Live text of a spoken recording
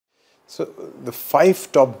So the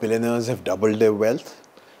 5 top billionaires have doubled their wealth,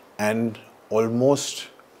 and almost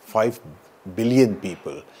 5 billion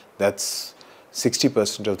people, that's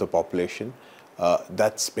 60% of the population,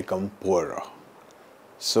 that's become poorer.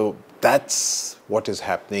 So that's what is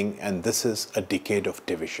happening, and this is a decade of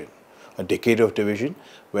division. A decade of division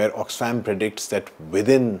where Oxfam predicts that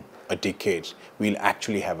within a decade, we'll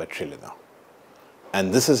actually have a trillionaire.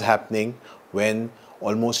 And this is happening when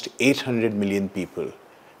almost 800 million people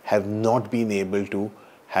have not been able to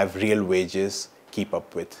have real wages keep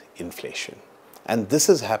up with inflation. And this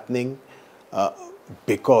is happening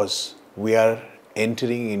because we are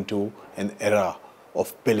entering into an era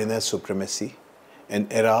of billionaire supremacy, an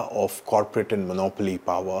era of corporate and monopoly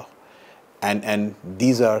power, and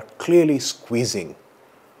these are clearly squeezing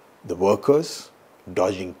the workers,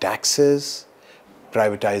 dodging taxes,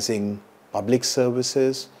 privatizing public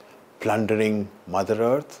services, plundering Mother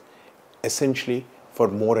Earth, essentially for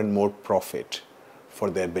more and more profit for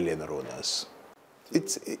their billionaire owners.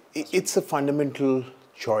 It's a fundamental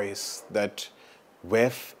choice that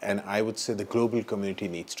WEF and I would say the global community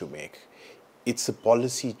needs to make. It's a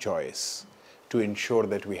policy choice to ensure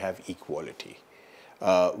that we have equality.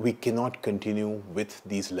 We cannot continue with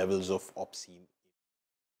these levels of obscene